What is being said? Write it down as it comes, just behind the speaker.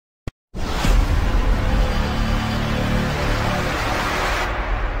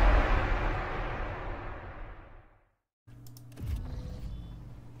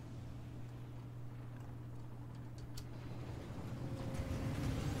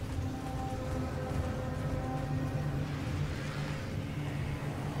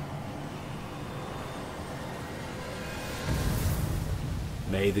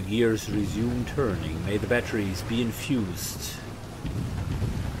May the gears resume turning. May the batteries be infused.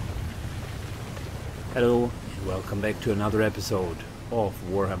 Hello, and welcome back to another episode of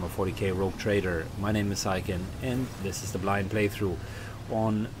Warhammer 40k Rogue Trader. My name is Syken, and this is the blind playthrough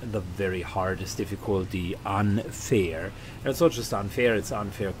on the very hardest difficulty, unfair. And it's not just unfair, it's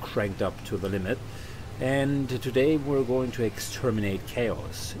unfair cranked up to the limit. And today we're going to exterminate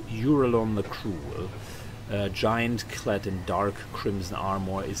chaos. Uralon the Cruel, a giant clad in dark crimson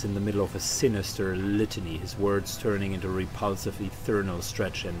armor, is in the middle of a sinister litany, his words turning into repulsive eternal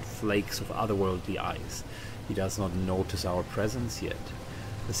stretch and flakes of otherworldly ice. He does not notice our presence yet.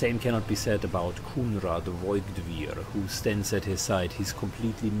 The same cannot be said about Kunrad Voigdvir, who stands at his side. His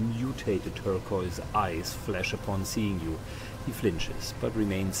completely mutated turquoise eyes flash upon seeing you. He flinches, but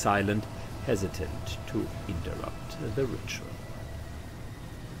remains silent, hesitant to interrupt the ritual.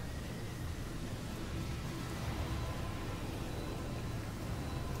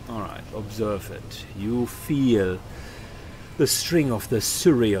 Alright, observe it. You feel the string of the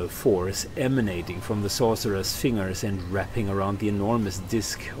surreal force emanating from the sorcerer's fingers and wrapping around the enormous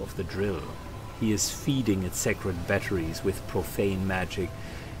disc of the drill. He is feeding its sacred batteries with profane magic,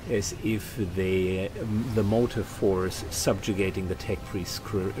 as if the motive force subjugating the tech priest's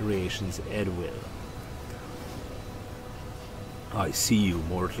creations at will. I see you,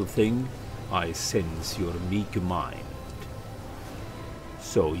 mortal thing. I sense your meek mind.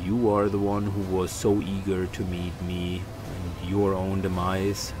 So you are the one who was so eager to meet me and your own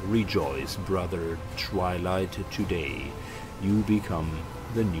demise? Rejoice, brother Twilight, today you become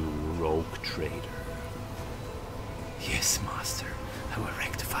the new rogue trader. Yes, master, I will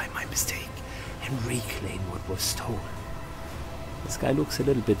rectify my mistake and reclaim what was stolen. This guy looks a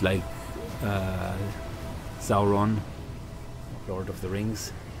little bit like Sauron, Lord of the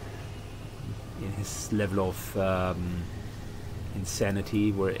Rings, in his level of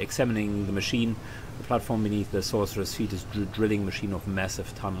insanity. We're examining the machine. The platform beneath the sorcerer's feet is drilling machine of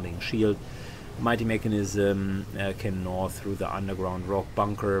massive tunneling shield. A mighty mechanism can gnaw through the underground rock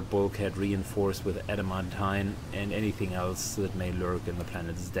bunker, bulkhead reinforced with adamantine, and anything else that may lurk in the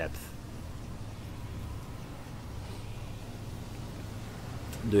planet's depth.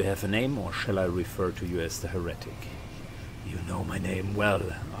 Do you have a name, or shall I refer to you as the heretic? You know my name well.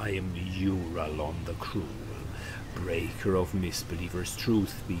 I am Uralon the Cruel, breaker of misbelievers, truth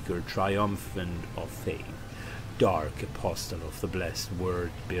speaker, triumphant of faith, dark apostle of the blessed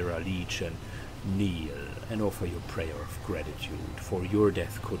word, bear allegiance, kneel and offer your prayer of gratitude, for your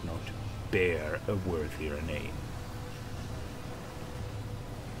death could not bear a worthier name.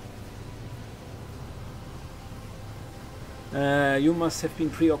 You must have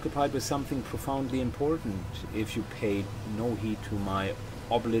been preoccupied with something profoundly important if you paid no heed to my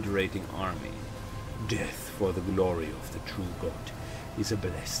obliterating army. Death for the glory of the true God is a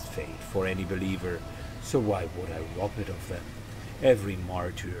blessed fate for any believer, so why would I rob it of them? Every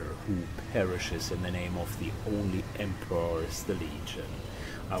martyr who perishes in the name of the only emperor is the Legion.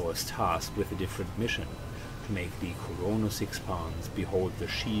 I was tasked with a different mission, to make the Coronus Expanse behold the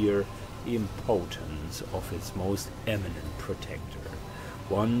sheer impotence of its most eminent protector.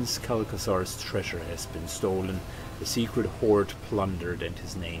 Once Calcasar's treasure has been stolen, the secret hoard plundered, and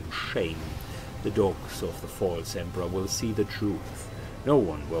his name shamed, the dogs of the false emperor will see the truth. No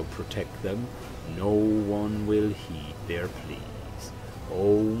one will protect them. No one will heed their pleas.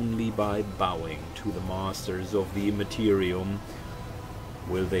 Only by bowing to the masters of the Immaterium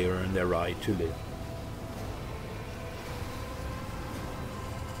will they earn their right to live.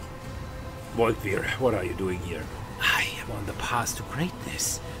 Voigdvir, what are you doing here? I am on the path to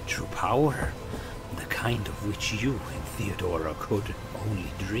greatness, true power, the kind of which you and Theodora could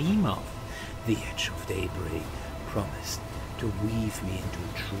only dream of. The edge of daybreak promised to weave me into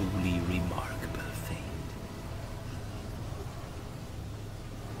a truly remarkable fate.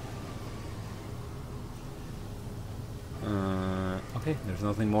 Okay, there's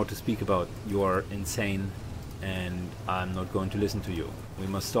nothing more to speak about. You are insane, and I'm not going to listen to you. We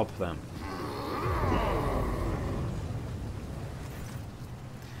must stop them.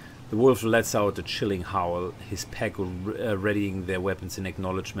 The wolf lets out a chilling howl, his pack readying their weapons in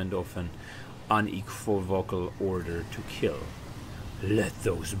acknowledgement of an unequivocal order to kill. Let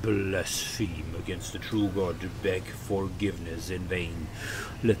those blaspheme against the true God beg forgiveness in vain.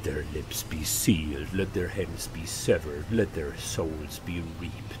 Let their lips be sealed, let their hands be severed, let their souls be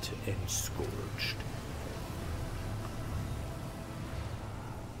reaped and scourged.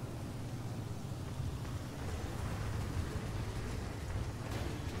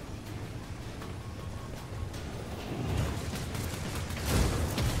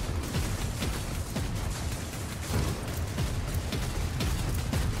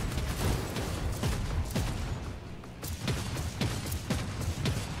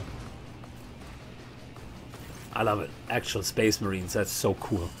 I love it. Actual Space Marines, that's so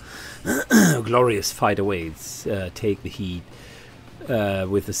cool. A glorious fight awaits. Take the heat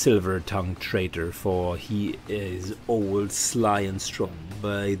with the silver-tongued traitor, for he is old, sly and strong.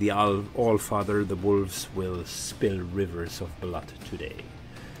 By the All-Father, the wolves will spill rivers of blood today.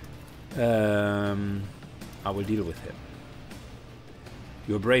 I will deal with him.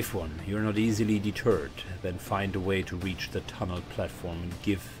 You're a brave one. You're not easily deterred. Then find a way to reach the tunnel platform and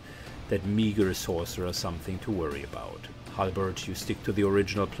give that meager sorcerer something to worry about. Halbert, you stick to the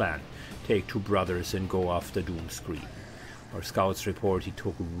original plan. Take 2 brothers and go after Doomscream. Our scouts report he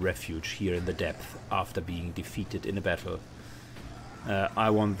took refuge here in the depth after being defeated in a battle. I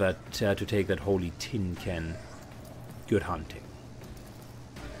want that to take that holy tin can. Good hunting.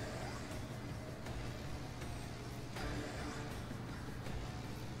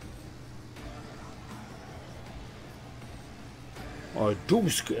 Or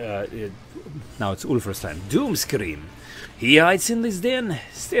now it's Ulfr's time. Doomscream. He hides in this den.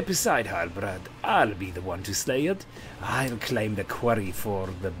 Step aside, Halbrand. I'll be the one to slay it. I'll claim the quarry for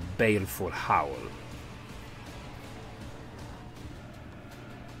the baleful howl.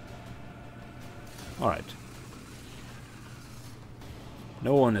 Alright.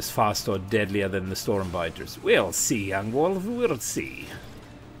 No one is faster or deadlier than the Stormbiters. We'll see, young wolf. We'll see.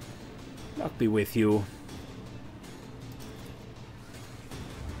 Luck be with you.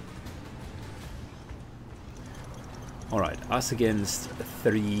 Alright, us against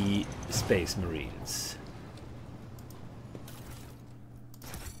 3 Space Marines.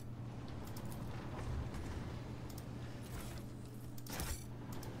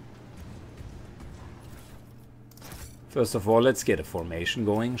 First of all, let's get a formation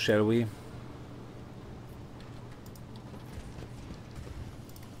going, shall we?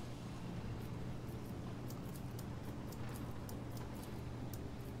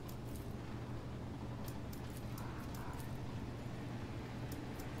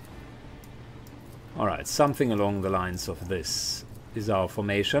 Alright, something along the lines of this is our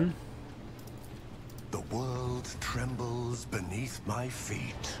formation. The world trembles beneath my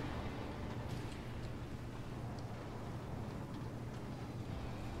feet.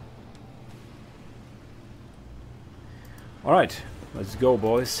 Alright, let's go,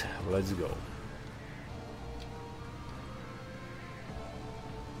 boys. Let's go.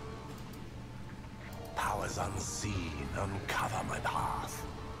 Powers unseen uncover my path.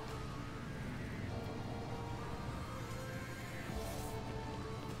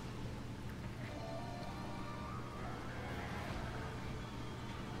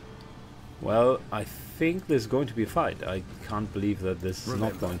 Well, I think there's going to be a fight. I can't believe that this is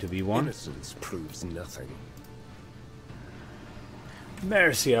not going to be one. Innocence proves nothing.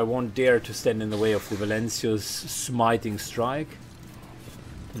 Mercy, I won't dare to stand in the way of the Valencia's smiting strike.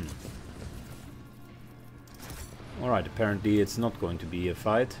 Alright, apparently it's not going to be a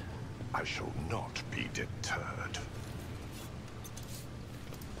fight. I shall not be deterred.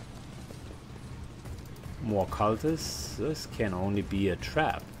 More cultists? This can only be a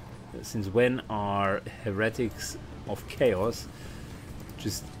trap. Since when are heretics of chaos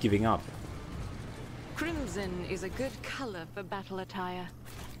just giving up? Crimson is a good color for battle attire.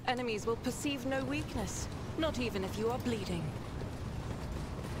 Enemies will perceive no weakness, not even if you are bleeding.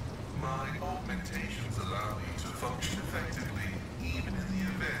 My augmentations allow me to function effectively, even in the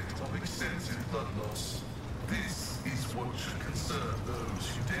event of extensive blood loss. This is what should concern those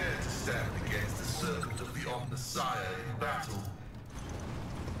who dare to stand against the servant of the Omnissiah in battle.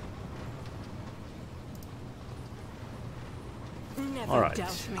 Never All right.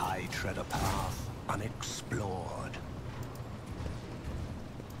 doubt me. I tread a path unexplored.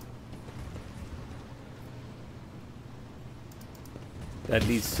 That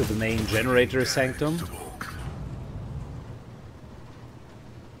leads to the main generator sanctum.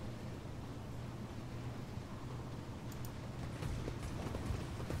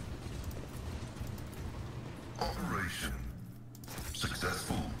 Operation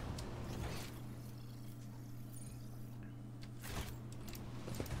successful.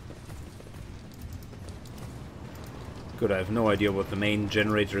 Good, I have no idea what the main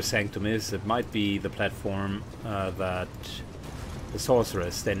generator sanctum is. It might be the platform that the sorcerer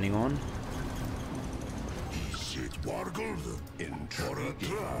is standing on.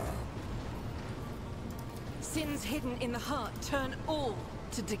 Sins hidden in the heart turn all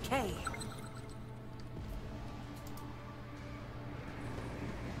to decay.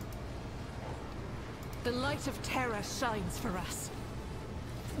 The light of terror shines for us.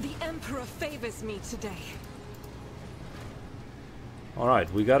 The Emperor favors me today.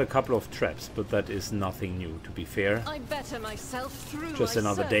 Alright, we got a couple of traps, but that is nothing new, to be fair. I better myself through Just my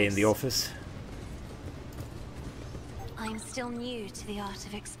another day in the service. office. I'm still new to the art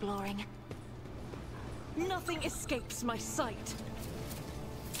of exploring. Nothing escapes my sight.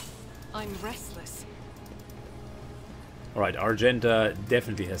 I'm restless. Alright, Argenta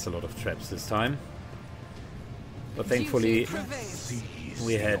definitely has a lot of traps this time. But thankfully,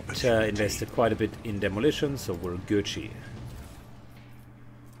 we had invested quite a bit in demolition, so we're Gucci.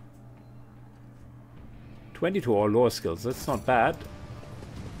 22 all lore skills, that's not bad.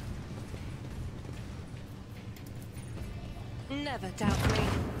 Never doubt me.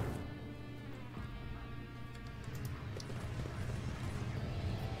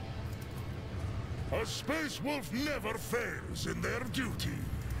 A space wolf never fails in their duty.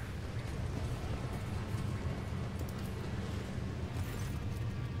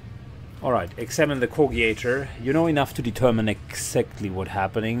 Alright, examine the Cogiator. You know enough to determine exactly what's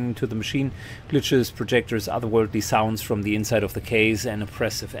happening to the machine. Glitches, projectors, otherworldly sounds from the inside of the case, an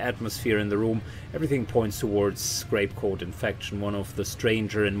oppressive atmosphere in the room. Everything points towards Scrapecoat Infection, one of the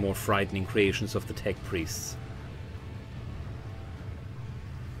stranger and more frightening creations of the tech priests.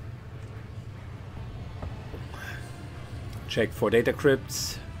 Check for data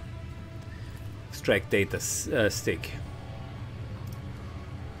crypts. Extract data stick.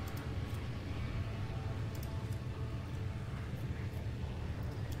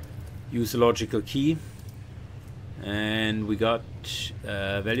 Use a logical key, and we got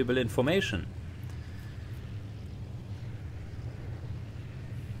valuable information.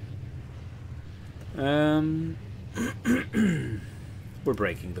 We're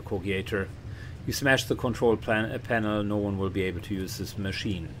breaking the Cogiator. You smash the control panel, no one will be able to use this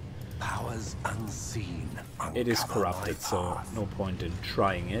machine. Powers unseen. It is corrupted, so no point in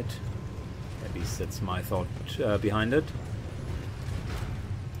trying it. At least that's my thought behind it.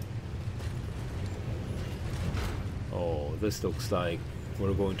 Oh, this looks like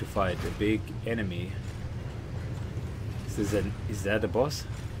we're going to fight a big enemy. Is that a boss?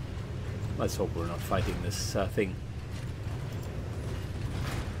 Let's hope we're not fighting this thing.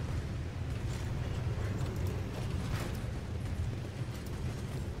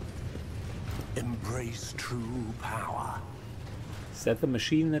 Embrace true power. Is that the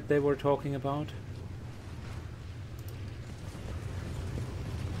machine that they were talking about?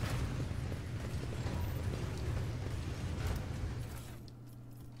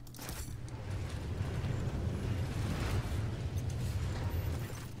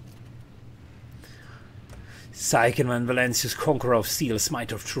 Psychonman Valencius, Conqueror of Steel,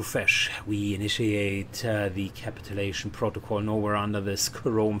 Smite of True Flesh. We initiate the capitulation protocol. Nowhere under this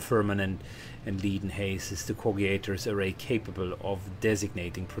chrome firmament and leaden haze is the Cogiator's array capable of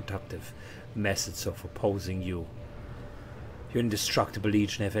designating productive methods of opposing you. Your indestructible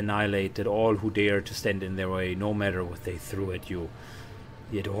legion have annihilated all who dare to stand in their way, no matter what they threw at you.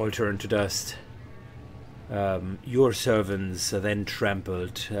 Yet all turned to dust. Your servants are then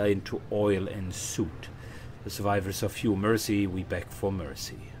trampled into oil and soot. The survivors of few mercy, we beg for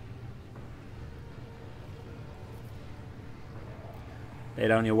mercy. Lay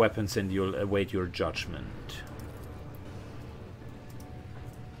down your weapons and you'll await your judgment.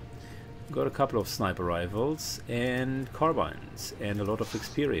 Got a couple of sniper rifles and carbines and a lot of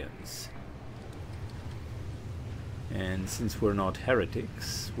experience. And since we're not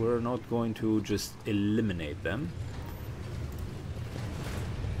heretics, we're not going to just eliminate them.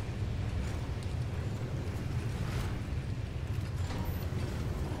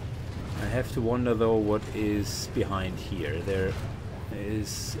 I have to wonder though what is behind here. There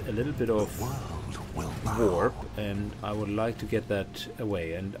is a little bit of warp and I would like to get that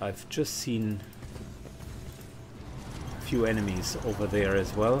away, and I've just seen a few enemies over there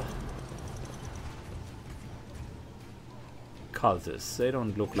as well. Cultists, they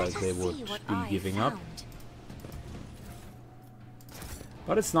don't look like they would be giving up.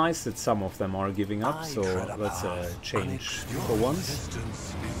 But it's nice that some of them are giving up, so let's change for once.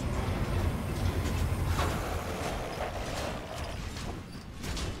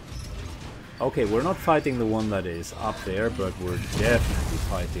 Okay, we're not fighting the one that is up there, but we're definitely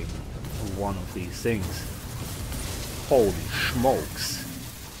fighting one of these things. Holy smokes.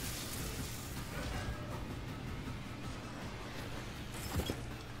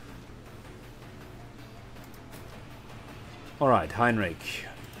 Alright, Heinrich.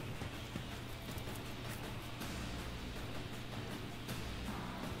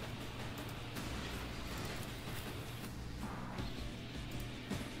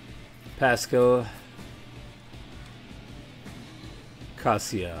 Pascal,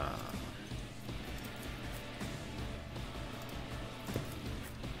 Cassia,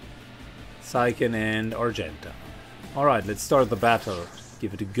 Psychon and Argenta. Alright, let's start the battle.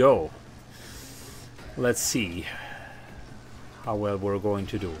 Give it a go. Let's see. how well we're going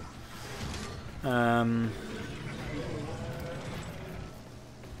to do.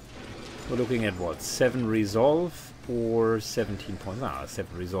 We're looking at what? 7 resolve or 17 points?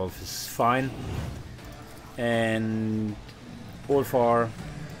 7 resolve is fine. And all for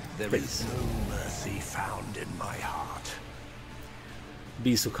There is no mercy found in my heart.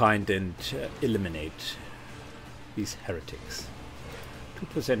 Be so kind and eliminate these heretics.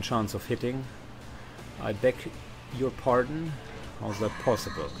 2% chance of hitting. I beg your pardon. How's that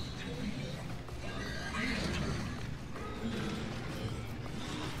possible?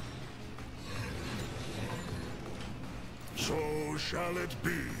 So shall it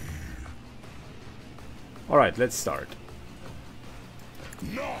be. Alright, let's start.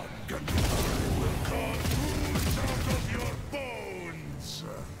 None can will carve wounds out of your bones.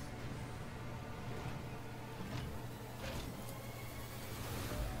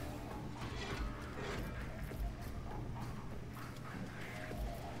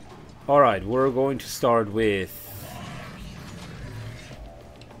 Alright, we're going to start with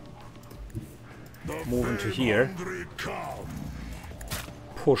moving to here.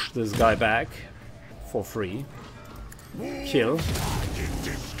 Push this guy back for free. Kill.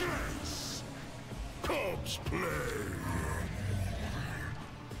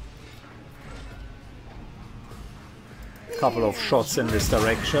 Couple of shots in this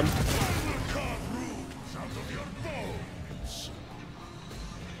direction.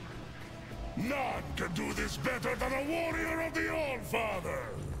 None can do this better than a warrior of the All-Father.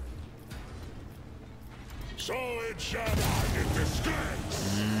 So it shall die in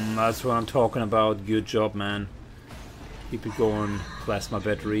disgrace. That's what I'm talking about. Good job, man. Keep it going. Plasma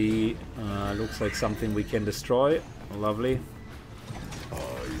battery. Looks like something we can destroy. Lovely. I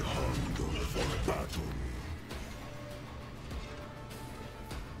hunger for battle.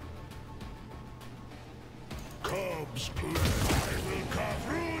 Cubs play. I will carve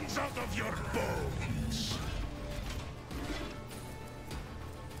runes out of your bones.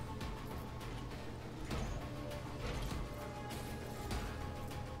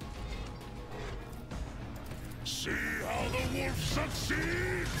 See how the wolf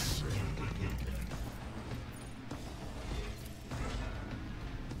succeeds?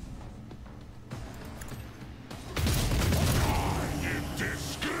 Die in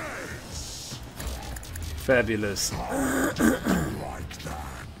disgrace. Fabulous. Like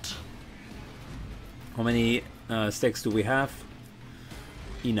that. How many stacks do we have?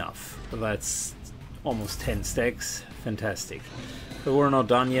 Enough. That's almost 10 stacks. Fantastic. But we're not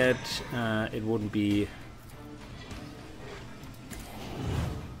done yet. It wouldn't be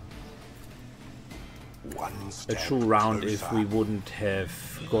a true round if we wouldn't have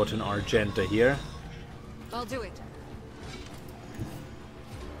gotten Argenta here. I'll do it.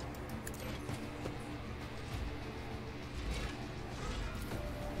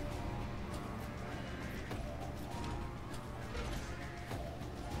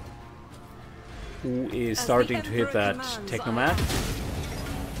 Who is starting to hit that Technomat?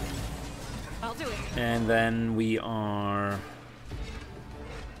 I'll do it. And then we are...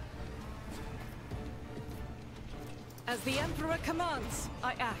 As the Emperor commands,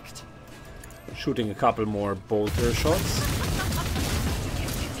 I act. shooting a couple more bolter shots.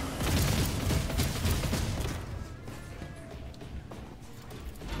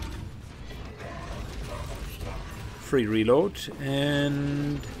 Free reload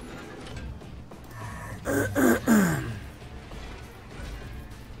and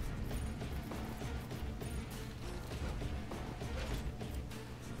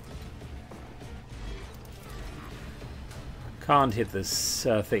can't hit this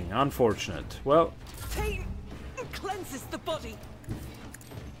thing. Unfortunate. Well, Pain cleanses the body.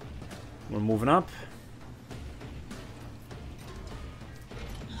 We're moving up.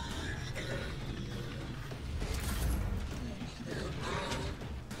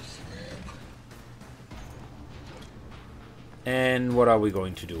 And what are we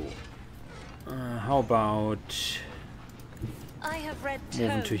going to do? How about I have read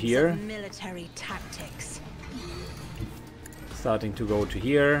moving to tomes here? of military tactics. Starting to go to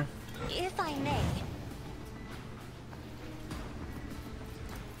here. If I may.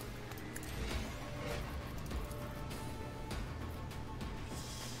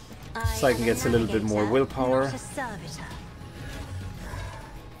 Syken gets a little bit more willpower. Not a servitor.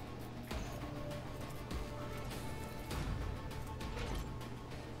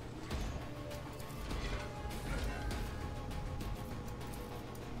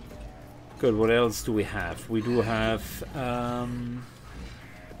 Good, what else do we have? We do have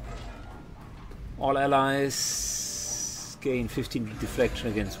all allies gain 15 deflection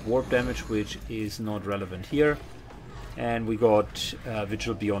against warp damage, which is not relevant here. And we got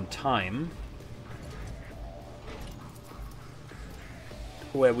Vigil Beyond Time,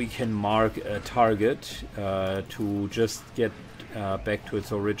 where we can mark a target to just get back to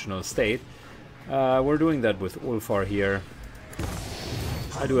its original state. We're doing that with Ulfar here.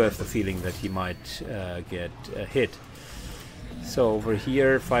 I do have the feeling that he might get hit. So over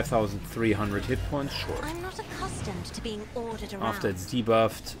here, 5,300 hit points, sure. I'm not accustomed to being ordered around. After it's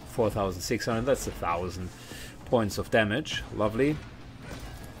debuffed, 4,600, that's 1,000 points of damage. Lovely.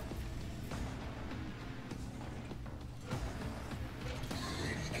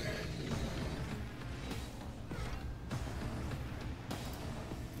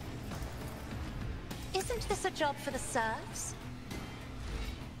 Isn't this a job for the serfs?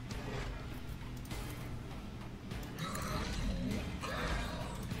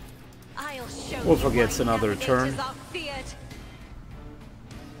 I'll show Wolfer you gets why another navigators turn. are feared.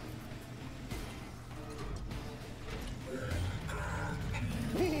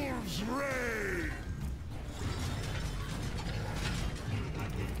 Wolves reign!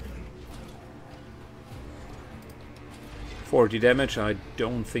 $40 damage. I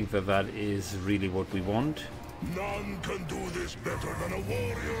don't think that that is really what we want. None can do this better than a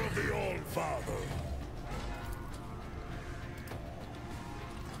warrior of the All-Father.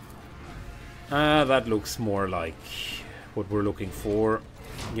 That looks more like what we're looking for.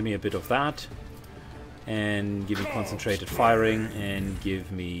 Give me a bit of that. And give me concentrated firing. And give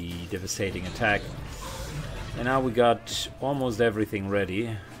me devastating attack. And now we got almost everything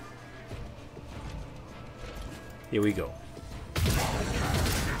ready. Here we go.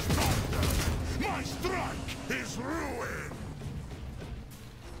 My strike is ruin!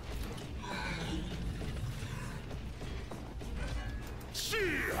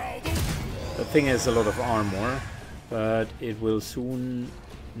 See how The thing has a lot of armor, but it will soon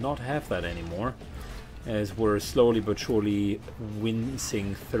not have that anymore, as we're slowly but surely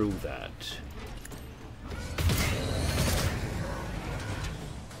wincing through that.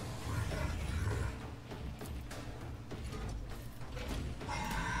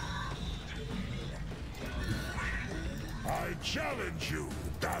 I challenge you,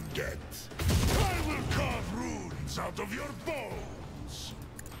 Damget. I will carve runes out of your bones.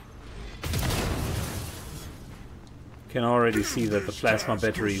 Can already see that the plasma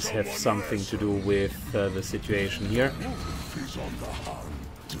batteries have something to do with the situation here. Wolf is on the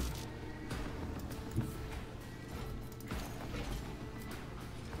hunt.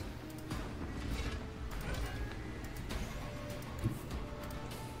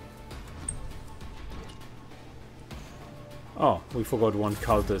 Oh, we forgot one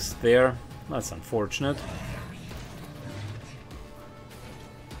cultist there. That's unfortunate.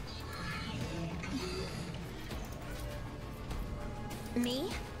 Me?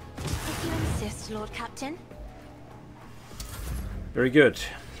 If you insist, Lord Captain. Very good.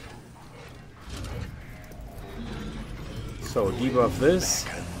 So debuff this.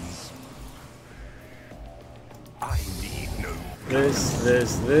 I need no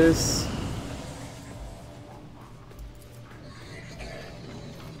This.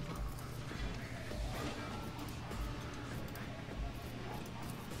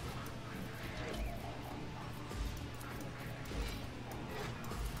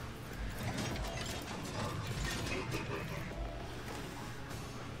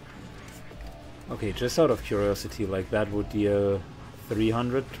 Okay, just out of curiosity, like that would deal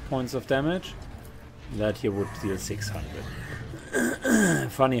 300 points of damage. That here would deal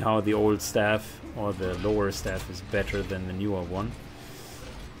 600. Funny how the old staff, or the lower staff, is better than the newer one.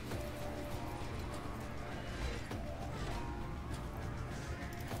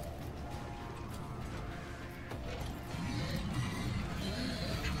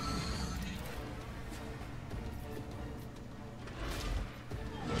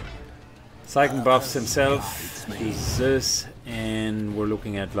 Syken buffs himself, uses this, and we're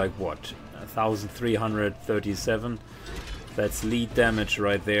looking at like what? 1,337. That's lead damage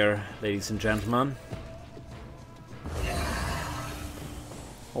right there, ladies and gentlemen.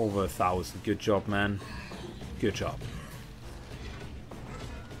 Over 1,000. Good job, man. Good job.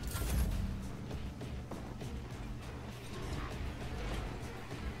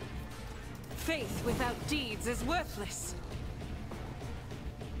 Faith without deeds is worthless.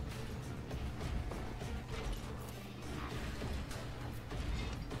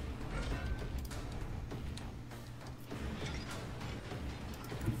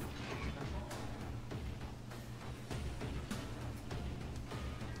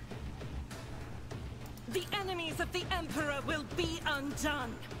 The enemies of the Emperor will be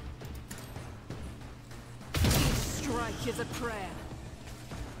undone. Each strike is a prayer.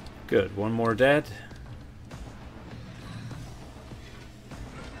 Good. One more dead.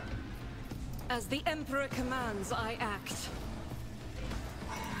 As the Emperor commands, I act.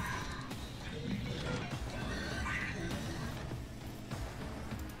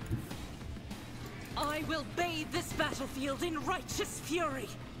 I will bathe this battlefield in righteous fury.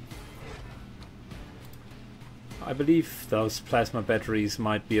 I believe those plasma batteries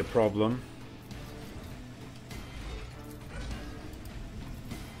might be a problem.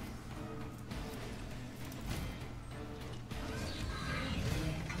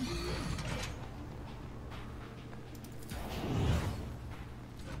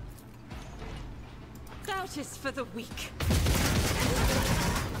 Doubt is for the weak.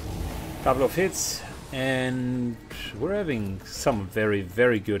 Couple of hits, and we're having some very,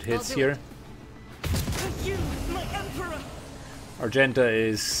 very good hits here. For you, my Emperor. Argenta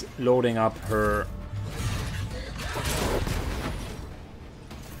is loading up her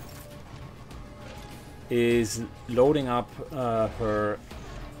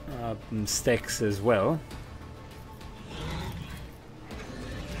stacks as well.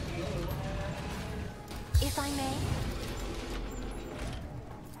 If I may.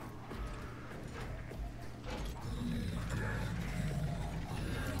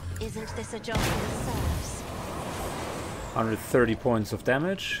 Isn't this a job for the serfs? 130 points of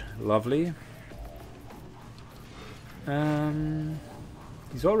damage. Lovely.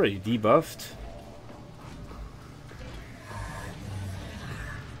 He's already debuffed.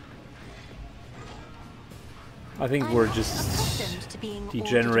 I think we're just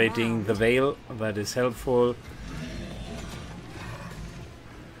degenerating the veil. That is helpful.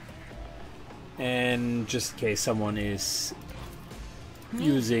 And just in case someone is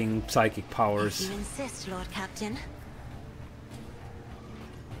using psychic powers. If you insist, Lord Captain.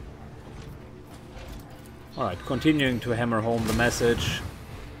 Alright, continuing to hammer home the message.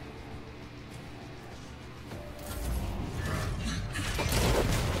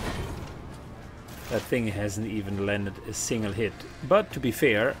 That thing hasn't even landed a single hit. But to be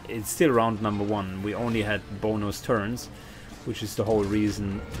fair, it's still round number 1. We only had bonus turns, which is the whole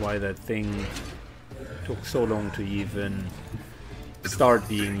reason why that thing took so long to even start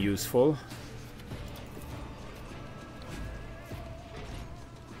being useful.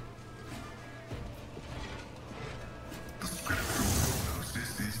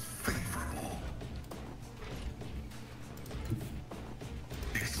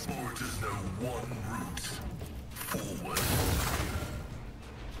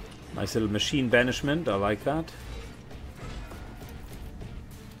 Nice little machine banishment, I like that.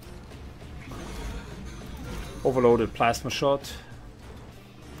 Overloaded plasma shot.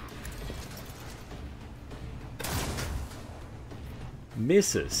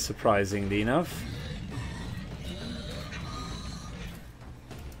 Misses, surprisingly enough.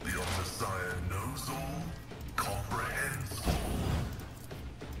 The Messiah knows all, comprehends all.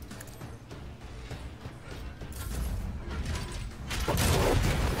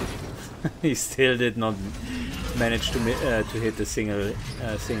 He still did not manage to hit a single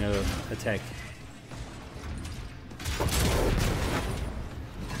attack.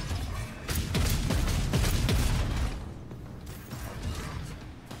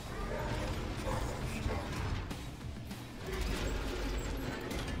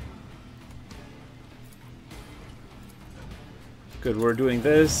 Good, we're doing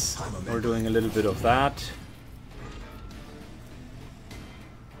this. We're doing a little bit of that.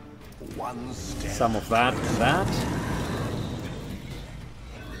 Some of that and that.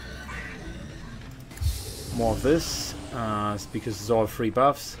 More of this, because it's all free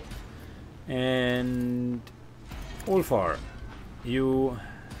buffs. And Ulfar, you,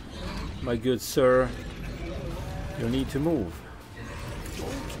 my good sir, you need to move.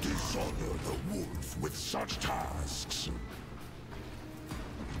 Don't dishonor the wolf with such tasks.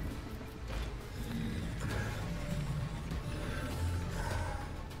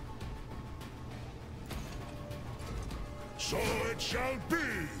 So it shall be.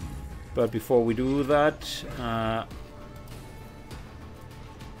 But before we do that, None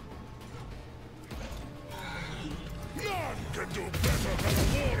can do better than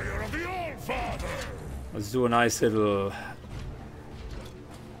a warrior of the All-Father. let's do a nice little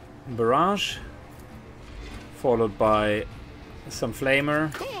barrage, followed by some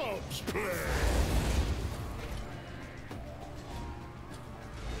flamer. Corpse play.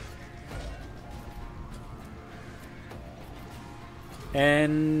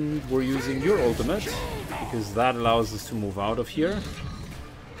 And we're using your ultimate, because that allows us to move out of here.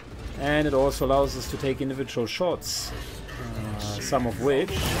 And it also allows us to take individual shots, some of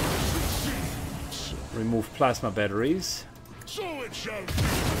which remove plasma batteries. So it shall be.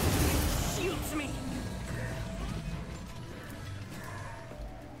 Shoots me.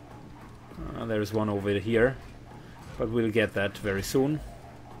 There's one over here, but we'll get that very soon.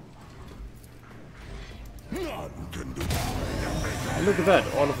 And look at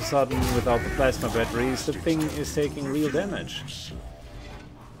that, all of a sudden, without the plasma batteries, the thing is taking real damage.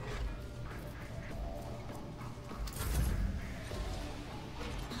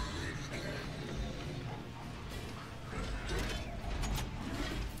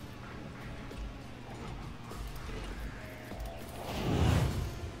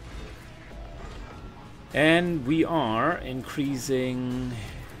 And we are increasing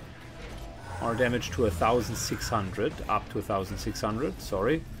our damage to 1,600, up to 1,600,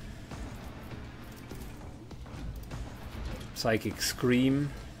 sorry. Psychic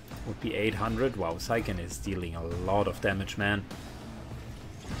Scream would be 800. Wow, Psychic is dealing a lot of damage, man.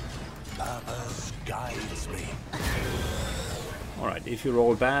 Purpose guides me. Alright, if you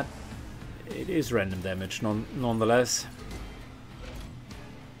roll bad, it is random damage nonetheless.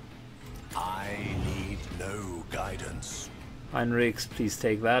 I need no guidance. Heinrichs, please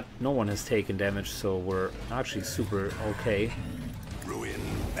take that. No one has taken damage, so we're actually super okay. Ruin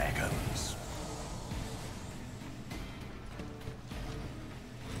beckons.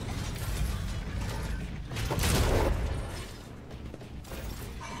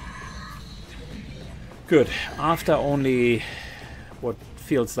 Good. After only what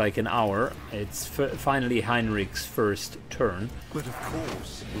feels like an hour, it's finally Heinrich's first turn. But of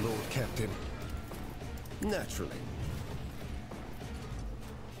course, Lord Captain. Naturally.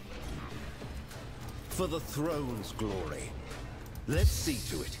 For the throne's glory. Let's see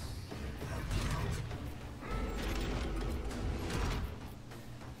to it.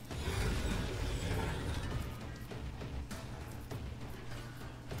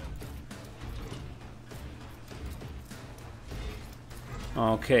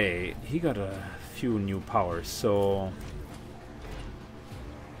 Okay, he got a few new powers, so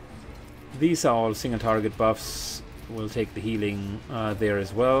these are all single target buffs. We'll take the healing there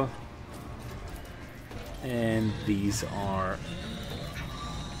as well. And these are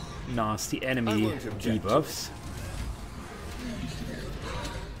nasty enemy debuffs.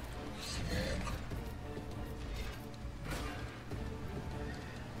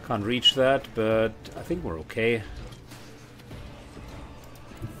 Can't reach that, but I think we're okay.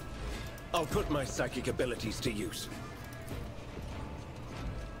 I'll put my psychic abilities to use.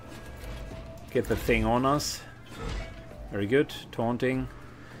 Get the thing on us. Very good. Taunting.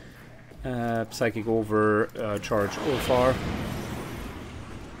 Psychic over charge Ulfar,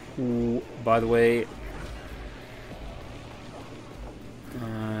 who, by the way,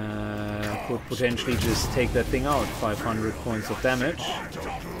 could potentially just take that thing out. 500 points of damage.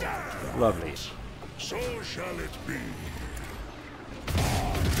 Lovely. So shall it be.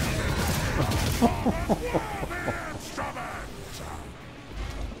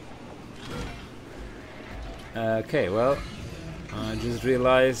 Okay, well, I just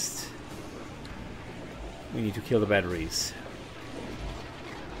realized we need to kill the batteries.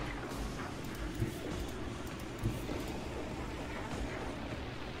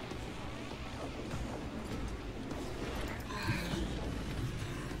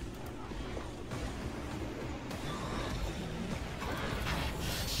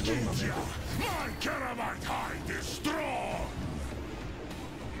 My Caravite hide is strong!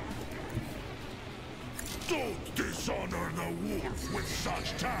 Don't dishonor the wolf with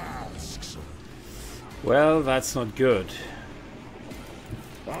such tasks! Well, that's not good.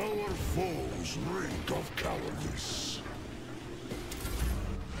 Our foes reek of cowardice.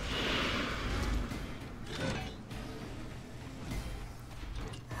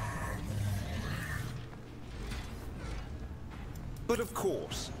 But of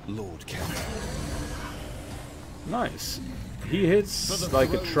course, Lord Captain. Nice. He hits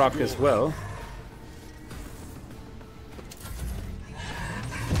like a truck as well.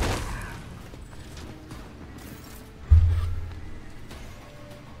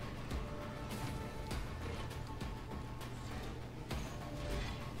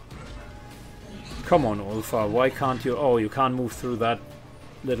 Come on, Ulfa, why can't you... Oh, you can't move through that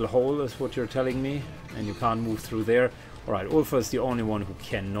little hole, is what you're telling me. And you can't move through there. Alright, Ulfa is the only one who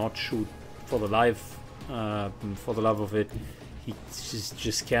cannot shoot for the life, for the love of it. He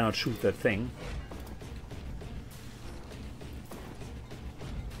just cannot shoot that thing.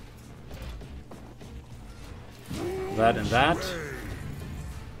 That and that.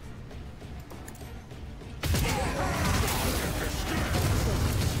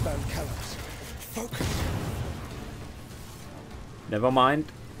 Never mind.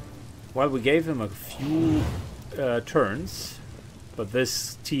 Well, we gave him a few turns, but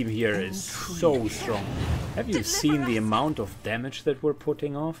this team here is so strong. Have you seen the amount of damage that we're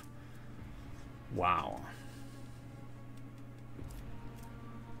putting off? Wow.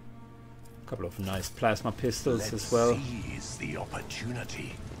 A couple of nice plasma pistols as well. Let's seize the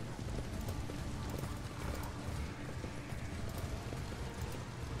opportunity.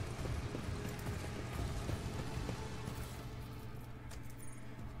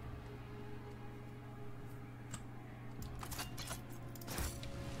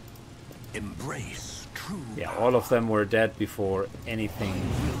 Embrace true. Yeah, all of them were dead before anything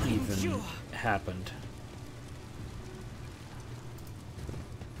even happened.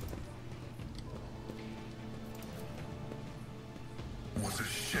 Was a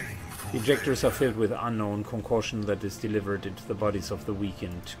shameful The ejectors are filled with unknown concoction that is delivered into the bodies of the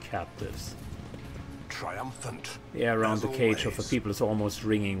weakened captives. Triumphant. The air around as the cage of the always. people is almost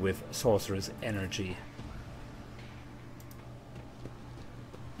ringing with sorcerous energy.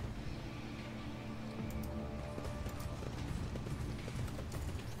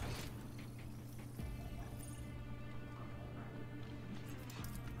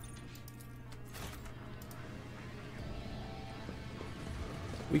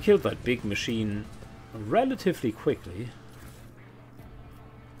 We killed that big machine relatively quickly.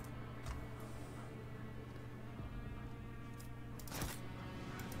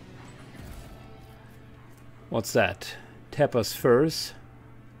 What's that? Tepper's Furs.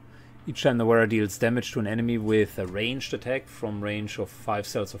 Each time the wearer deals damage to an enemy with a ranged attack from range of 5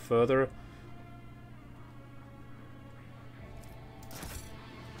 cells or further.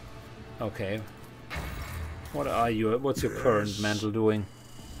 Okay. What are you? What's your current mantle doing?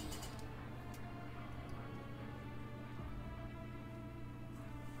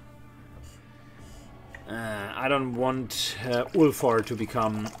 I don't want Ulfar to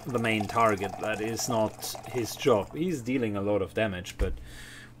become the main target. That is not his job. He's dealing a lot of damage, but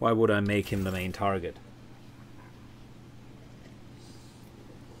why would I make him the main target?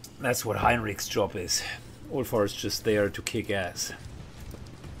 That's what Heinrich's job is. Ulfar is just there to kick ass.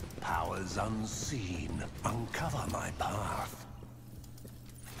 Powers unseen, uncover my path.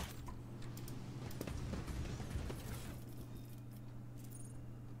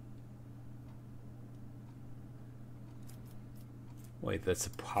 Wait, that's a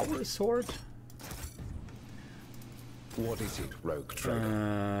power sword? What is it, Rogue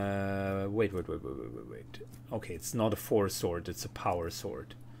Trader? Wait. Okay, it's not a force sword, it's a power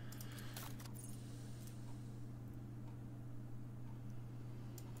sword.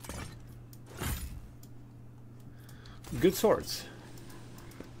 Good swords.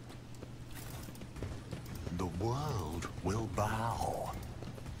 The world will bow.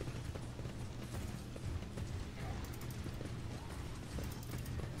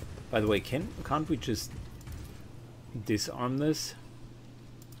 By the way, can't we just disarm this?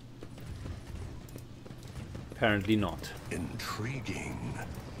 Apparently not. Intriguing.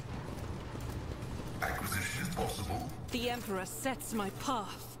 acquisition is possible. The Emperor sets my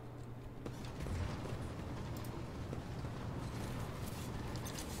path.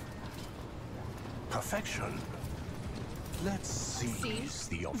 Perfection. Let's seize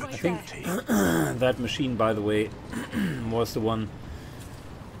the Right opportunity. That machine, by the way, was the one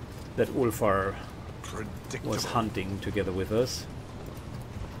that Ulfar Predictable. was hunting together with us.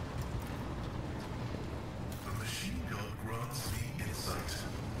 The machine gun grants me insight.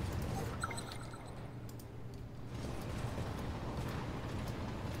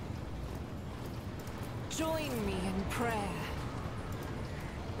 Join me in prayer.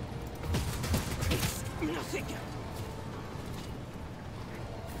 It's nothing.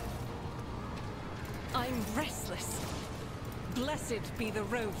 I'm restless. Blessed be the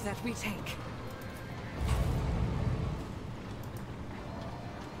road that we take.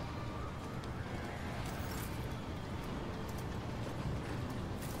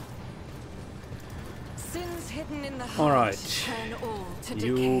 Sins hidden in the heart All right. turn all to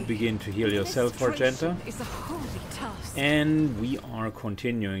You decay. begin to heal yourself, Argenta. Administration is a holy task. And we are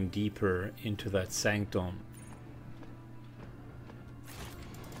continuing deeper into that sanctum.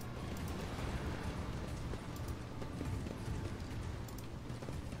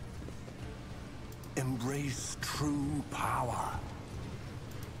 Embrace true power.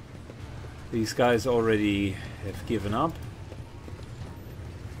 These guys already have given up.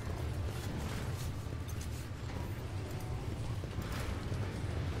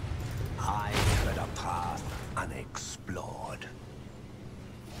 I tread a path unexplored.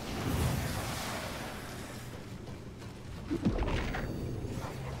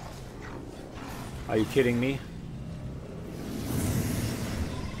 Are you kidding me?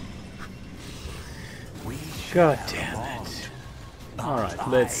 We God share damn a bond, it. but Alright,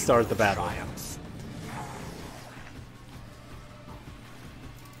 let's I start the will battle. triumph.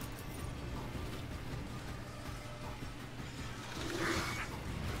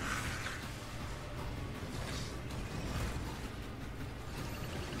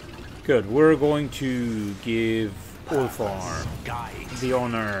 Good. We're going to give Ulfar Guide. the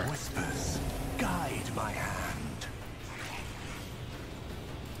honor. Whispers. Guide my hand.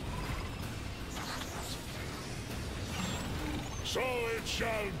 So it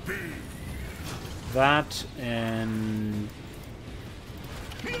shall be. That and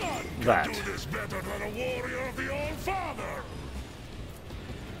None that. can do this better than a warrior of the All-Father.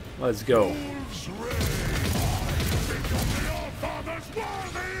 Let's go. Wolves reign. Become the All-Father's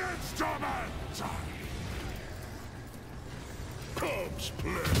worthy instrument. Come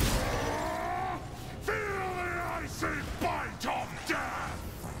split. Feel the icy bite of death.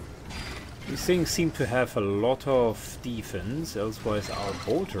 These things seem to have a lot of defense, elsewise our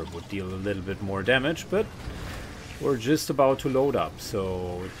bolter would deal a little bit more damage, but we're just about to load up,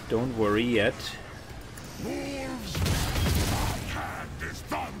 so don't worry yet. Wolves, my hand is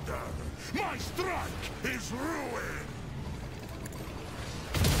thunder. My strike is ruin.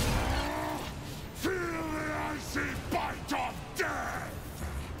 Feel the icy bite of death.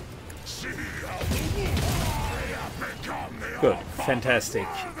 See how the wolves have become the Good, All-Father's fantastic.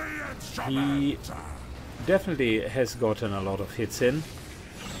 worthy He instrument. definitely has gotten a lot of hits in.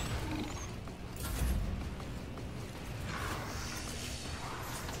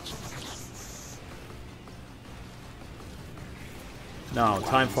 Now,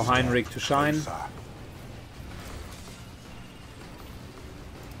 time for Heinrich to shine.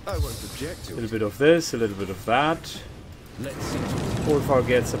 I won't object A to little it. bit of this, a little bit of that. Let's see. Ulfar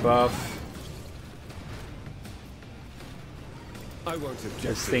gets a buff. I won't object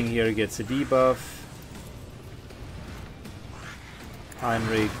This to thing it. here gets a debuff.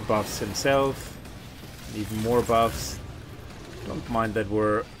 Heinrich buffs himself. Even more buffs. Don't mind that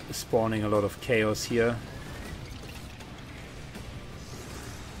we're spawning a lot of chaos here.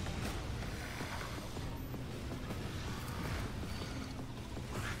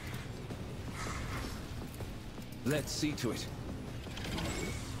 Let's see to it.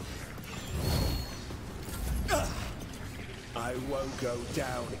 I won't go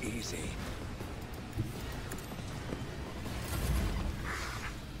down easy.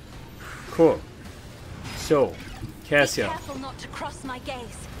 Cool. So, Be Cassia careful not to cross my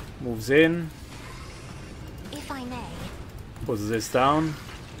gaze. moves in, If I may, puts this down.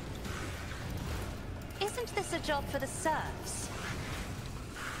 isn't this a job for the serfs?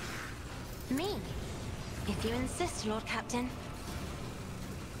 Me, if you insist, Lord Captain.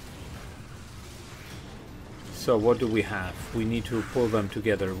 So what do we have? We need to pull them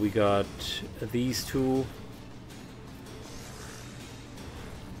together. We got these two.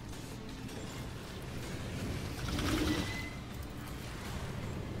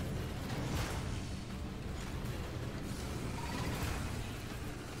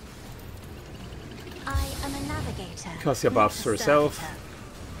 I am a navigator. Cassia not buffs a herself. servitor.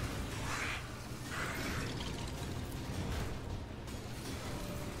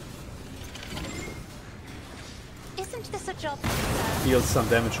 Isn't this a job for the serfs? Deals some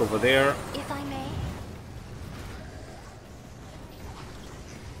damage over there. If I may?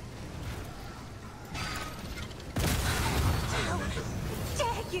 How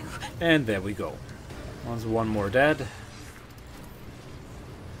dare you! And there we go. Once one more dead.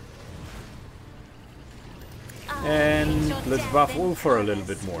 And let's buff Ulfar a little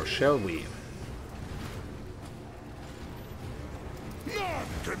bit more, shall we? None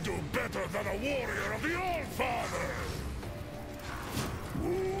can do better than a warrior of the All-Father.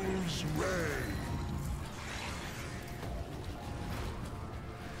 Wolves reign.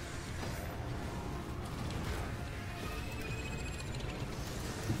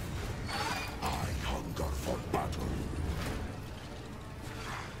 I hunger for battle.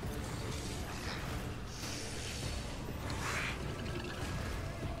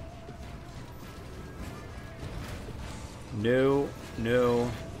 No, no.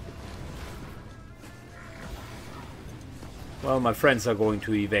 Well, my friends are going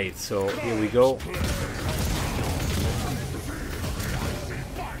to evade, so here we go.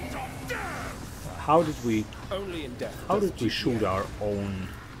 How did we Only in death. how does did we GP shoot our own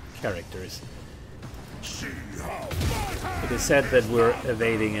characters? See how It is said that we're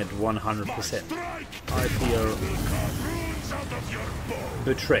evading at 100%. I feel runes out of your bones.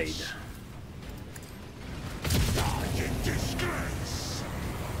 betrayed. Die in disgrace.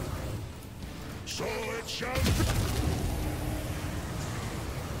 So it shall be.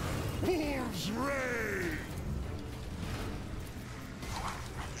 Wolves reign.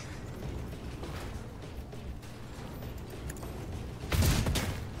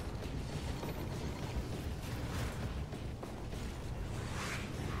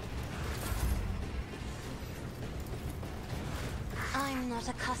 I'm not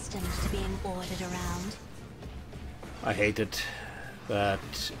not accustomed to being ordered around. I hate it that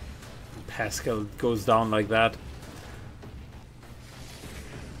Pascal goes down like that.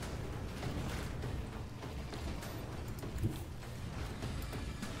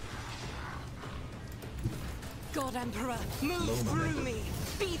 God Emperor, move through me.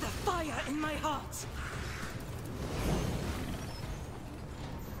 Be the fire in my heart.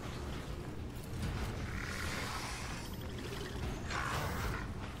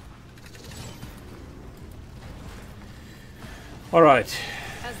 All right,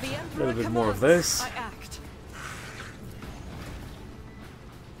 As the a Emperor little bit more of commands, this. I act.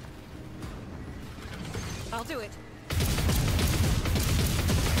 I'll do it.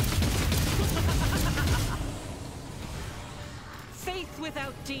 Faith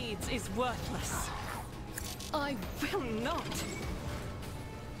without deeds is worthless. I will not.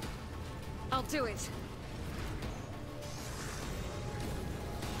 I'll do it.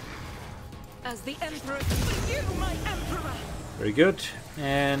 As the Emperor, for you, my Emperor! Very good.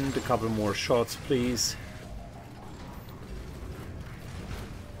 And a couple more shots, please.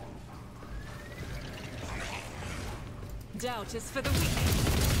 Doubt is for the weak.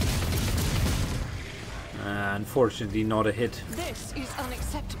 Unfortunately, not a hit. This is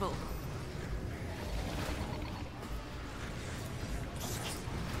unacceptable.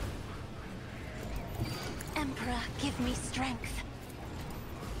 Emperor, give me strength.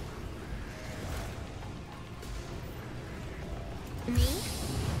 Me?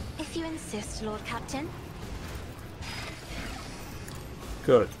 If you insist, Lord Captain.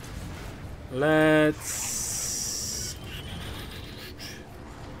 Good. Let's...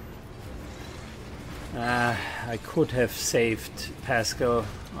 I could have saved Pascal.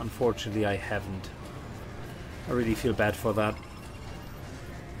 Unfortunately, I haven't. I really feel bad for that.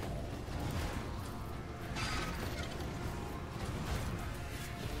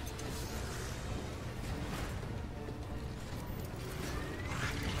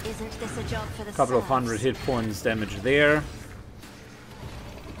 Isn't this a job for the Couple of serfs? 100 hit points damage there.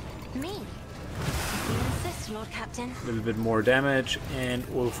 Me? If you insist, Lord Captain. A little bit more damage, and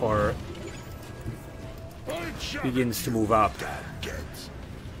Ulfar begins to move up.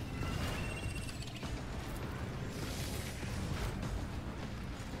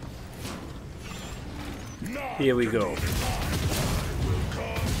 Here we go.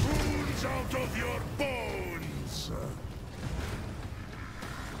 Out of your bones.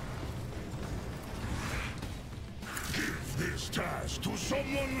 Give this task to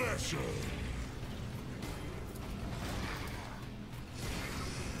someone lesser.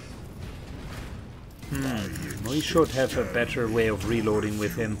 We should have a better way of reloading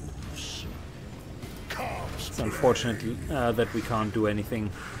with him. It's unfortunate that we can't do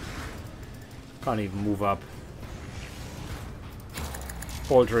anything. Can't even move up.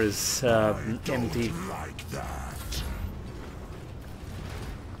 Bolter is empty. Like that.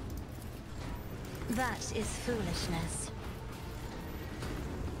 That is foolishness.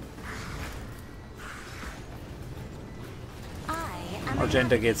 I am a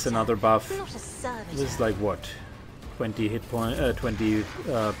Argenta gets another buff. not a servitor. This is like what? 20 hit point, 20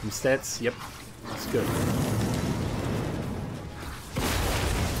 stats. Yep, that's good.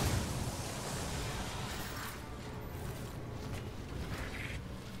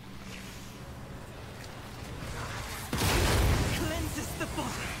 Cleanses the body.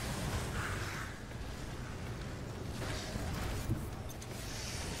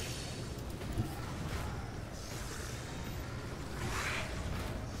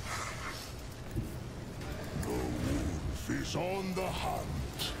 Is on the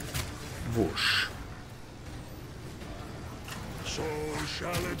hunt. Whoosh. So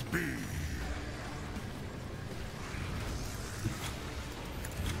shall it be.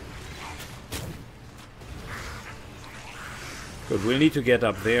 Good, we'll need to get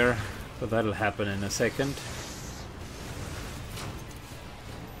up there, but that'll happen in a second.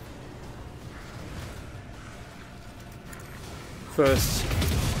 First,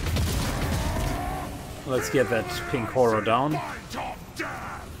 let's get that pink horror down. Bite of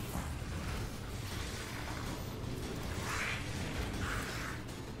death.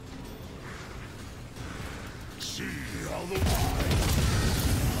 See how the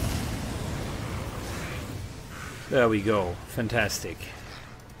There we go. Fantastic.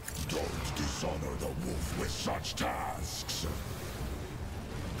 don't dishonor the wolf with such tasks.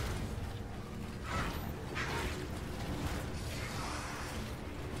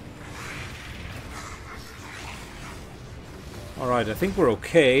 Alright, I think we're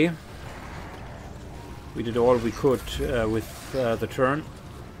okay. We did all we could with the turn.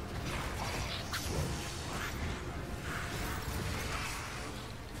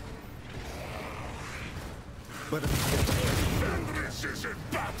 But Fenris is in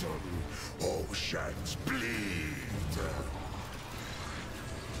battle. Oceans bleed.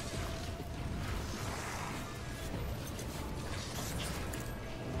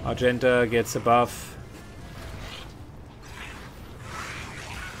 Argenta gets a buff.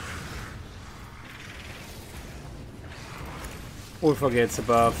 Ulfa gets a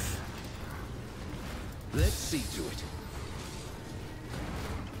buff. Let's see to it.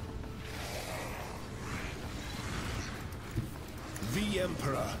 The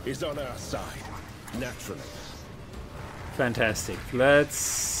Emperor is on our side, naturally. Fantastic.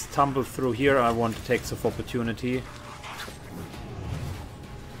 Let's tumble through here. I want attacks of opportunity.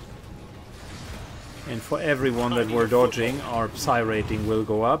 And for everyone that we're dodging, our psi rating will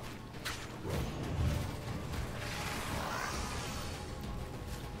go up.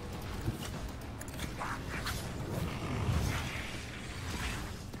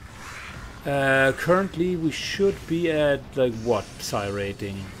 Currently we should be at like what psi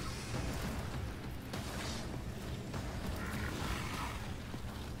rating?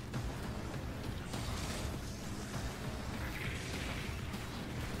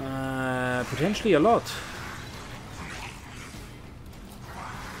 Potentially a lot.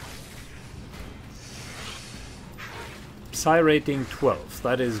 Psi rating 12,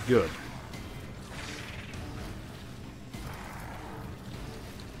 that is good.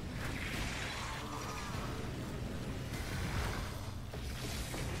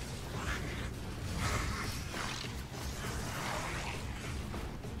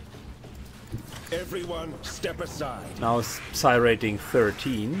 Everyone, step aside. Now psi rating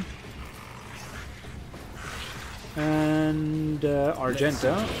 13. And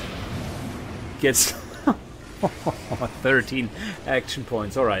Argenta gets 13 action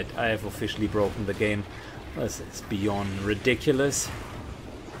points. Alright, I have officially broken the game. This is beyond ridiculous.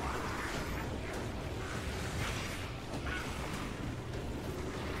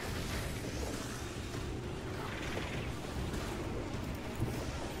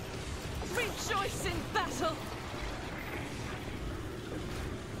 Rejoice in battle!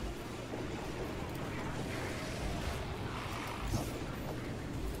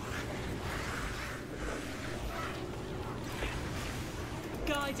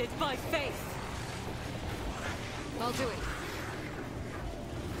 Guided by faith. I'll do it.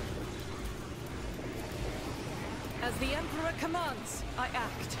 As the Emperor commands, I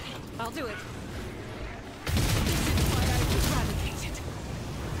act. I'll do it. This is why I was eradicated.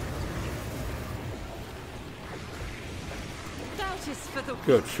 Doubt is for the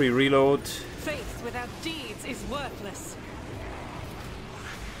Good, free reload. faith without deeds is worthless.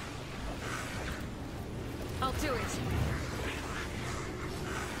 I'll do it.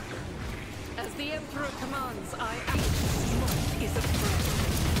 As the Emperor commands, I act. Strength is a threat.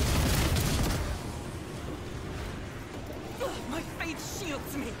 My faith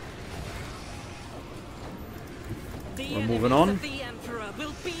shields me. The We're moving on. enemies of the Emperor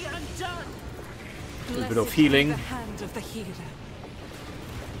will be undone. A little bit of Blessed be healing. the hand of the healer.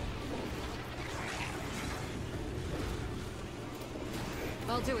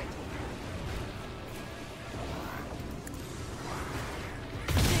 I'll do it.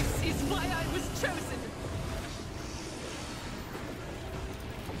 This is why I was chosen.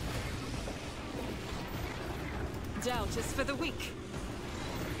 Doubt is for the weak.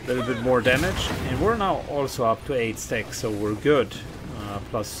 A little bit more damage. And we're now also up to 8 stacks, so we're good.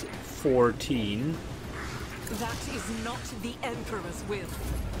 Plus 14. That is not the Emperor's will.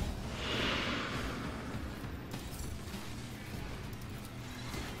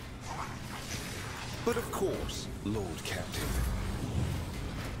 But of course, Lord Captain.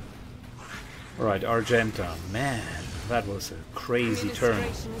 Alright, Argenta. Man, that was a crazy turn.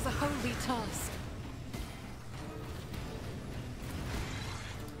 Administration is a holy task.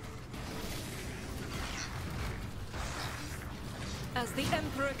 As the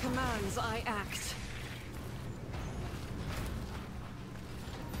Emperor commands, I act.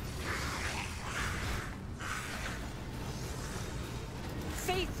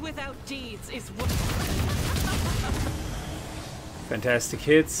 Faith without deeds is what. Fantastic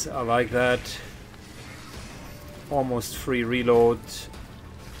hits, I like that. Almost free reload.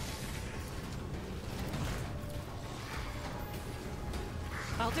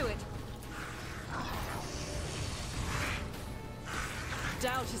 I'll do it.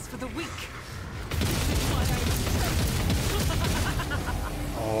 Doubt is for the weak.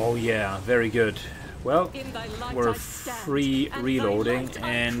 Oh yeah, very good. Well, In thy light we're I stand, free and thy reloading, light I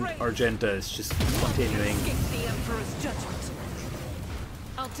and crave. Argenta is just continuing. Escape the Emperor's judgment.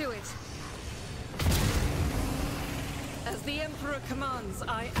 I'll do it. As the Emperor commands,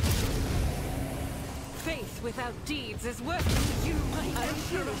 I act. Faith without deeds is worthless. You, my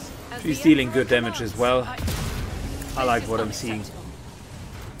emperor. As She's the dealing emperor good damage as well. I like This what is I'm seeing. unacceptable.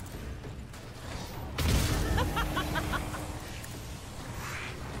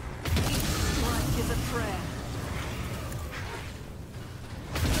 Each strike is a prayer.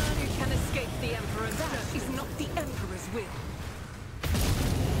 None who can escape the emperor's wrath is not the emperor's will.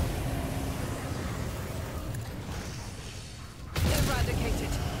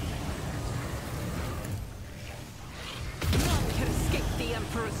 Eradicated. None can escape the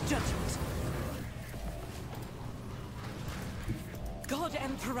emperor's judgment. God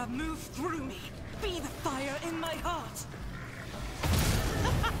Emperor, move through me. Be the fire in my heart.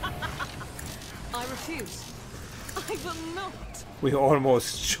 I refuse. I will not. We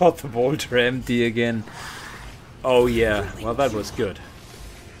almost shot the bolter empty again. Oh yeah, well that was good.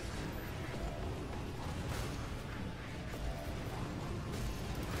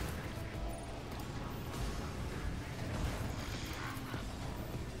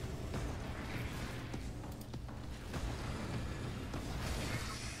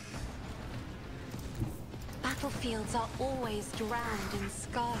 Battlefields are always drowned in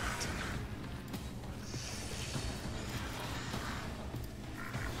scarlet.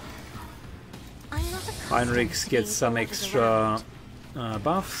 I'm not accustomed Heinrichs to gets being some ordered extra around.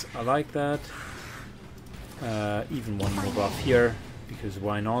 buffs. I like that. Even one more buff here, because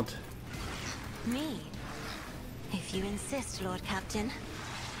why not? Me? If you insist, Lord Captain.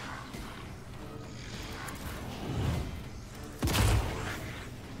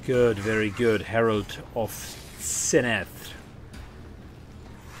 Good, very good. Herald of Seneth.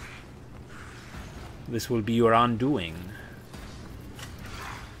 This will be your undoing.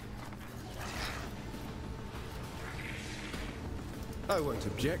 I won't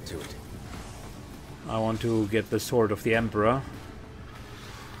object to it. I want to get the Sword of the Emperor.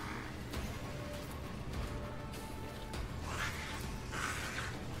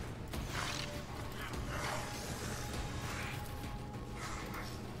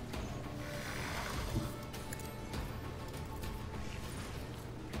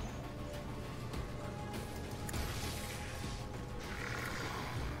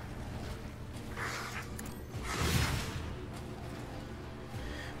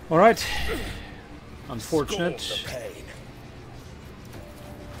 All right. Unfortunate. Scorn the pain.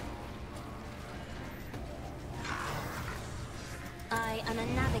 I am a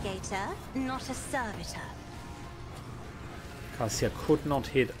navigator, not a servitor. Cassia could not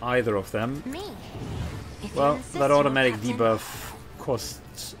hit either of them. Me? If you Well, insist, that Lord automatic Captain. debuff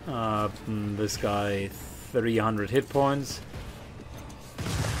costs this guy 300 hit points.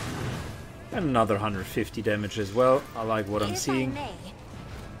 And another 150 damage as well. I like what I'm If I seeing. may,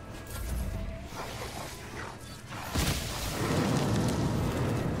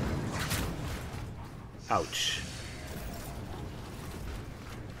 Ouch.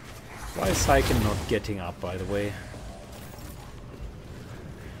 Why is Syken not getting up, by the way?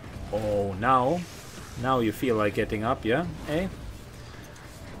 Oh, now? Now you feel like getting up, yeah? Eh?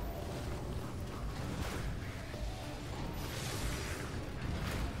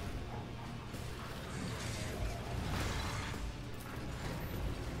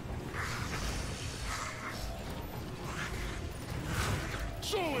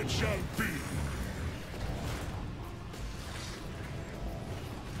 So it shall be.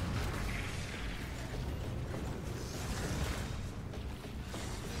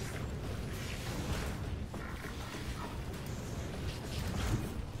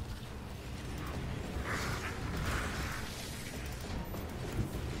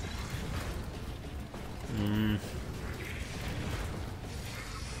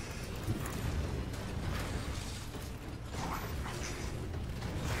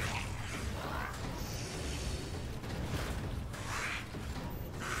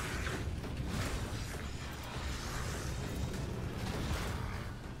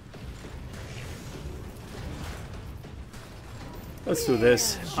 Let's do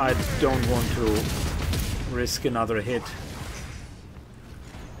this. I don't want to risk another hit.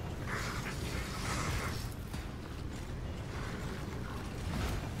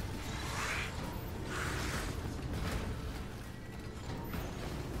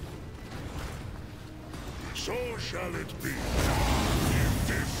 So shall it be. In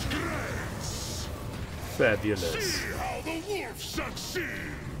disgrace. Fabulous. See how the wolf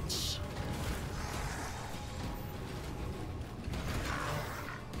succeeds.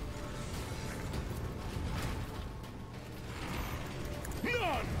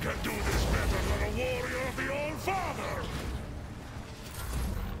 None can do this better than a warrior of the All-Father.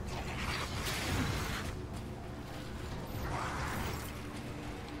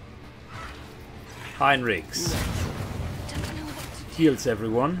 Heinrichs heals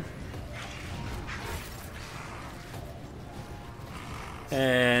everyone.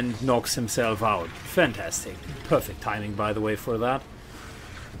 And knocks himself out. Fantastic. Perfect timing, by the way, for that.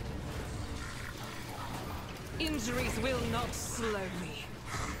 Injuries will not slow me.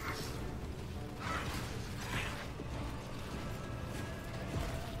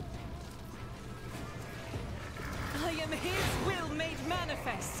 I am his will made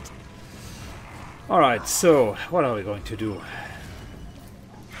manifest. Alright, so what are we going to do?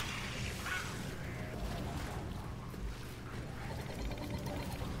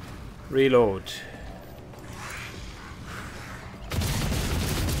 Reload.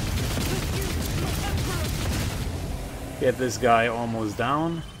 Get this guy almost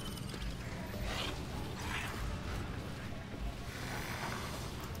down.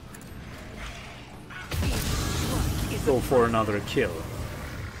 Go for another kill.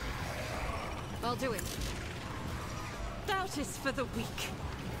 I'll do it. Doubt is for the weak.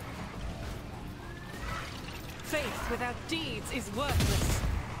 Faith without deeds is worthless.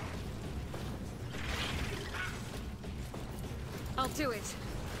 I'll do it.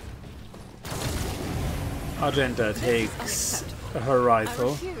 Argenta takes her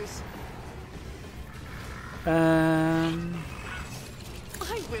rifle. I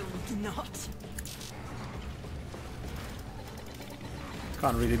will not.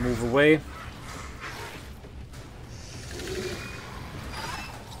 Can't really move away.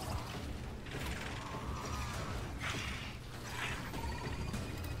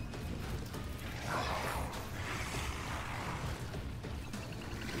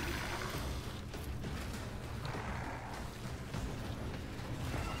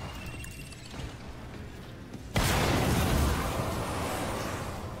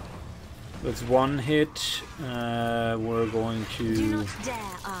 That's one hit. We're going to... Do not dare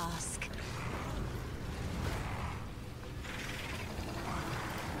ask.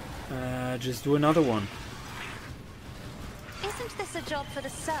 Just do another one. Isn't this a job for the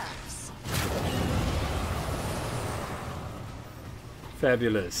serfs?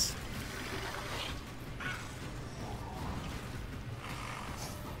 Fabulous.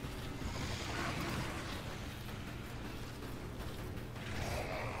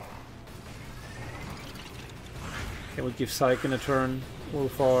 Can we give Syken a turn?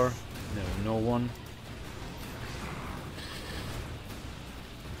 Wolfar? No, no one.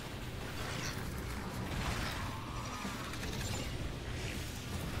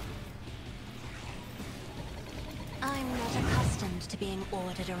 I'm not accustomed to being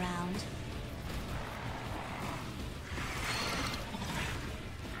ordered around.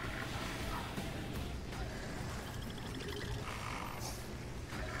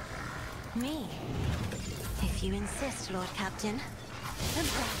 Me? If you insist, Lord Captain.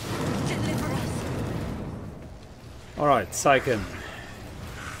 Emperor, deliver us! Alright, Syken.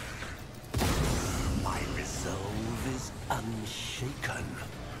 My resolve is unshaken.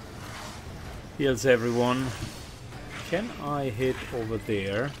 Heals everyone. Can I hit over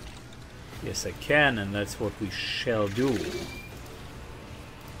there? Yes, I can, and that's what we shall do.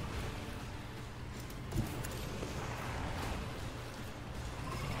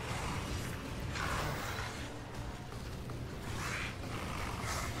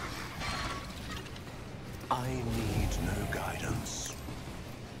 I need no guidance.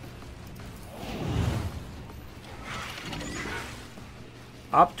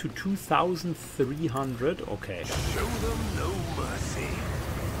 Up to 2,300? Okay. Show them no mercy.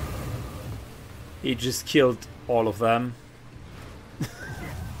 He just killed all of them.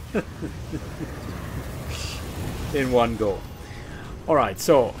 In one go. Alright,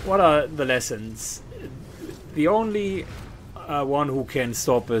 so what are the lessons? The only one who can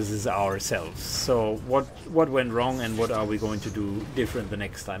stop us is ourselves. So what went wrong and what are we going to do different the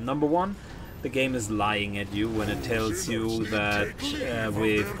next time? Number one, the game is lying at you when it tells you that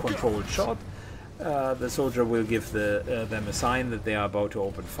with controlled shot the soldier will give them a sign that they are about to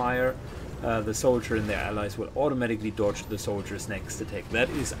open fire. The soldier and their allies will automatically dodge the soldier's next attack. That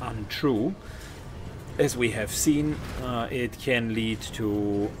is untrue. As we have seen, it can lead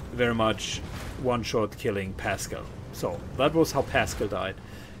to very much one-shot killing Pascal. So that was how Pascal died.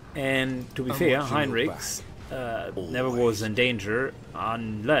 And to be fair, Heinrichs never was in danger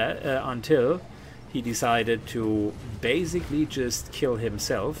until he decided to basically just kill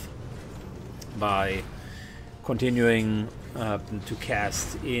himself by continuing to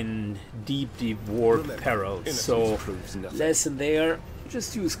cast in deep warp perils. So lesson there,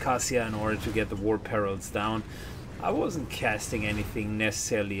 just use Cassia in order to get the warp perils down. I wasn't casting anything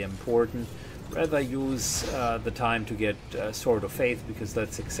necessarily important. rather use the time to get Sword of Faith, because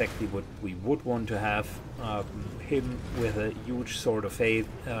that's exactly what we would want to have. Him with a huge Sword of Faith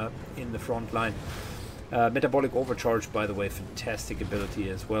in the front line. Metabolic Overcharge, by the way, fantastic ability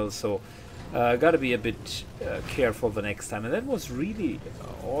as well, so gotta be a bit careful the next time. And that was really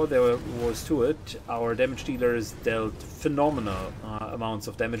all there was to it. Our damage dealers dealt phenomenal amounts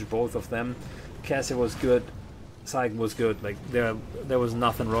of damage, both of them. Cassie was good, Saigon was good, like there was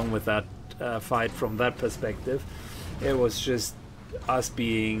nothing wrong with that fight from that perspective. It was just us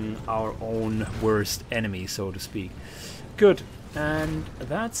being our own worst enemy, so to speak. Good. And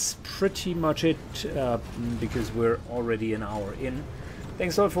that's pretty much it, because we're already an hour in.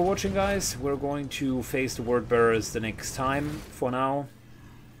 Thanks a lot for watching, guys. We're going to face the Word Bearers the next time. For now,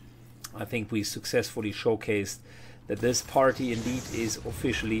 I think we successfully showcased that this party indeed is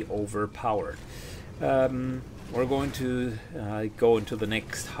officially overpowered. We're going to go into the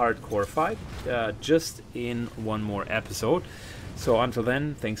next hardcore fight just in one more episode. So until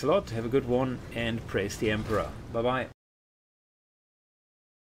then, thanks a lot, have a good one, and praise the Emperor. Bye-bye.